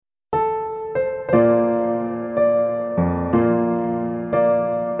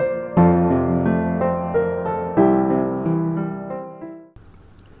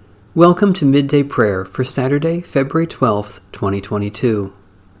Welcome to Midday Prayer for Saturday, February 12th, 2022.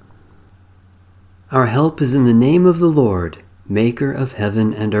 Our help is in the name of the Lord, Maker of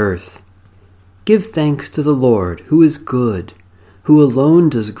heaven and earth. Give thanks to the Lord, who is good, who alone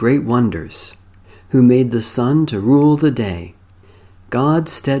does great wonders, who made the sun to rule the day.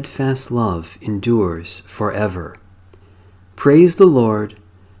 God's steadfast love endures forever. Praise the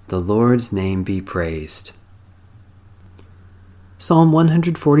Lord's name be praised. Psalm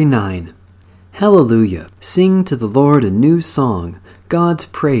 149. Hallelujah! Sing to the Lord a new song, God's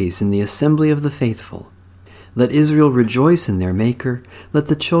praise in the assembly of the faithful. Let Israel rejoice in their Maker, let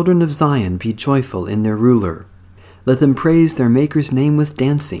the children of Zion be joyful in their ruler. Let them praise their Maker's name with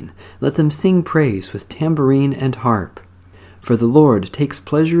dancing, let them sing praise with tambourine and harp. For the Lord takes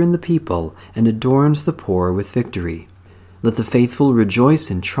pleasure in the people and adorns the poor with victory. Let the faithful rejoice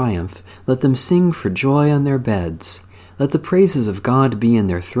in triumph, let them sing for joy on their beds. Let the praises of God be in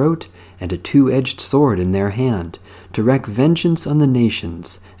their throat, and a two-edged sword in their hand, to wreak vengeance on the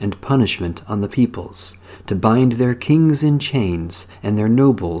nations, and punishment on the peoples, to bind their kings in chains, and their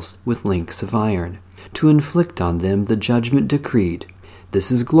nobles with links of iron, to inflict on them the judgment decreed. This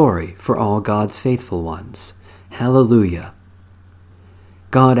is glory for all God's faithful ones. Hallelujah!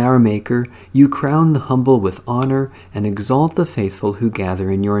 God our Maker, you crown the humble with honor, and exalt the faithful who gather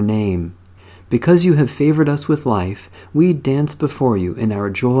in your name. Because you have favored us with life, we dance before you in our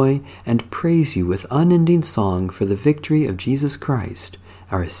joy and praise you with unending song for the victory of Jesus Christ,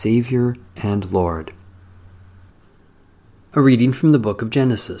 our Savior and Lord. A reading from the book of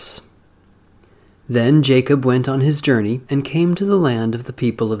Genesis. Then Jacob went on his journey and came to the land of the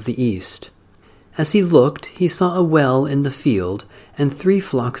people of the east. As he looked, he saw a well in the field and 3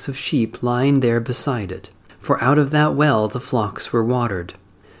 flocks of sheep lying there beside it, for out of that well the flocks were watered.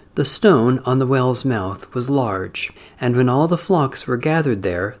 The stone on the well's mouth was large, and when all the flocks were gathered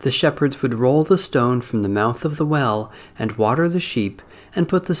there, the shepherds would roll the stone from the mouth of the well and water the sheep, and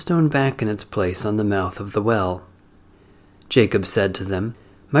put the stone back in its place on the mouth of the well. Jacob said to them,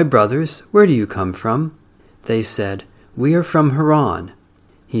 "My brothers, where do you come from?" They said, "We are from Haran."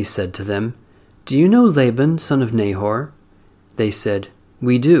 He said to them, "Do you know Laban, son of Nahor?" They said,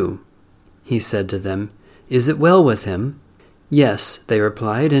 "We do." He said to them, "Is it well with him?" "Yes," they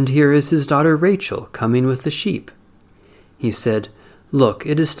replied, "and here is his daughter Rachel coming with the sheep." He said, "Look,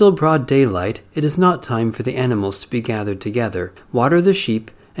 it is still broad daylight. It is not time for the animals to be gathered together. Water the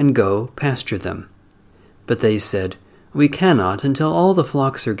sheep, and go pasture them." But they said, "We cannot until all the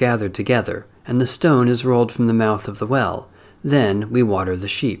flocks are gathered together, and the stone is rolled from the mouth of the well. Then we water the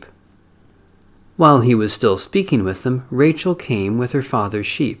sheep." While he was still speaking with them, Rachel came with her father's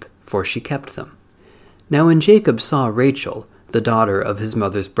sheep, for she kept them. Now when Jacob saw Rachel, the daughter of his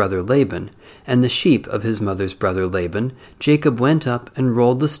mother's brother Laban, and the sheep of his mother's brother Laban, Jacob went up and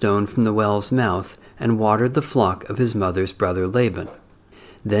rolled the stone from the well's mouth and watered the flock of his mother's brother Laban.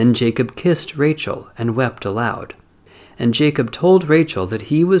 Then Jacob kissed Rachel and wept aloud. And Jacob told Rachel that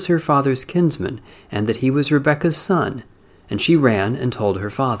he was her father's kinsman, and that he was Rebekah's son, and she ran and told her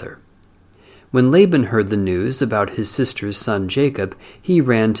father. When Laban heard the news about his sister's son Jacob, he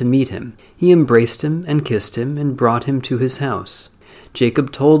ran to meet him. He embraced him and kissed him and brought him to his house.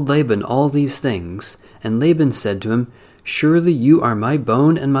 Jacob told Laban all these things, and Laban said to him, "Surely you are my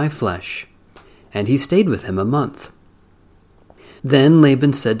bone and my flesh." And he stayed with him a month. Then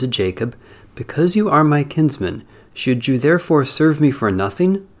Laban said to Jacob, "Because you are my kinsman, should you therefore serve me for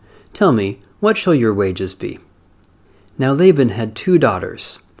nothing? Tell me, what shall your wages be?" Now Laban had 2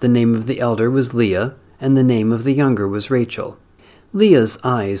 daughters. The name of the elder was Leah, and the name of the younger was Rachel. Leah's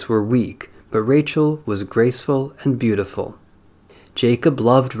eyes were weak, but Rachel was graceful and beautiful. Jacob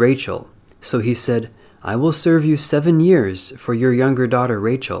loved Rachel, so he said, "I will serve you 7 years for your younger daughter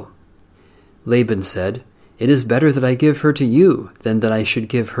Rachel." Laban said, "It is better that I give her to you than that I should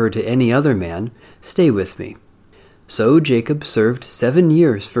give her to any other man. Stay with me." So Jacob served 7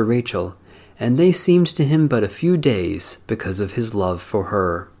 years for Rachel, and they seemed to him but a few days because of his love for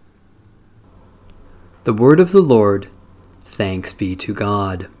her. The word of the Lord. Thanks be to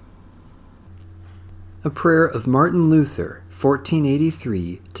God. A prayer of Martin Luther,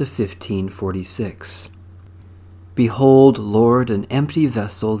 1483 to 1546. Behold, Lord, an empty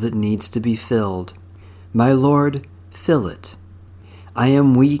vessel that needs to be filled. My Lord, fill it. I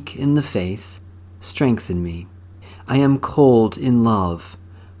am weak in the faith. Strengthen me. I am cold in love.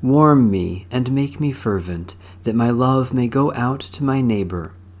 Warm me and make me fervent, that my love may go out to my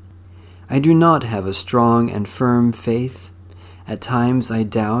neighbor. I do not have a strong and firm faith. At times I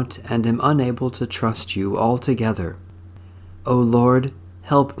doubt and am unable to trust you altogether. O Lord,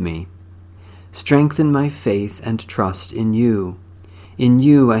 help me. Strengthen my faith and trust in you. In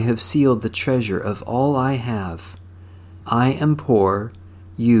you I have sealed the treasure of all I have. I am poor,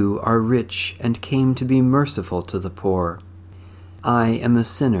 you are rich and came to be merciful to the poor. I am a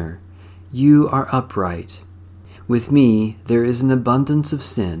sinner, you are upright. With me there is an abundance of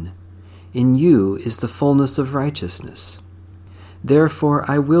sin. In you is the fullness of righteousness. Therefore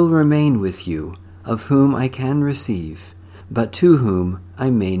I will remain with you, of whom I can receive, but to whom I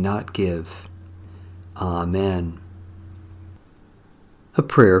may not give. Amen. A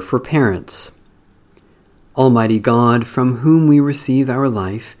prayer for parents. Almighty God, from whom we receive our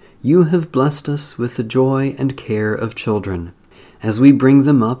life, you have blessed us with the joy and care of children. As we bring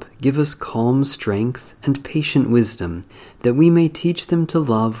them up, give us calm strength and patient wisdom, that we may teach them to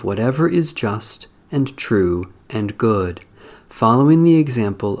love whatever is just and true and good, following the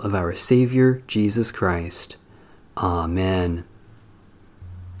example of our Savior, Jesus Christ. Amen.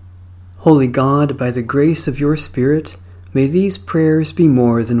 Holy God, by the grace of your Spirit, may these prayers be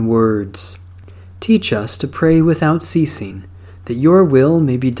more than words. Teach us to pray without ceasing, that your will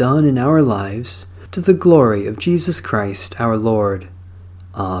may be done in our lives, to the glory of Jesus Christ our Lord.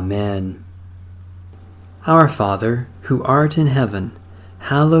 Amen. Our Father, who art in heaven,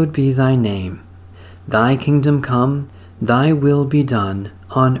 hallowed be thy name. Thy kingdom come, thy will be done,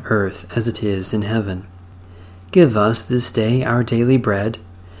 on earth as it is in heaven. Give us this day our daily bread,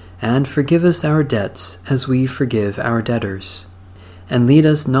 and forgive us our debts as we forgive our debtors. And lead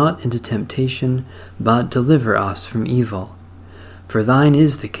us not into temptation, but deliver us from evil. For thine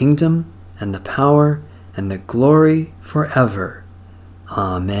is the kingdom, and the power, and the glory forever.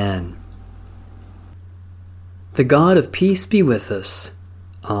 Amen. The God of peace be with us.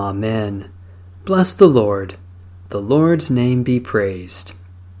 Amen. Bless the Lord. The Lord's name be praised.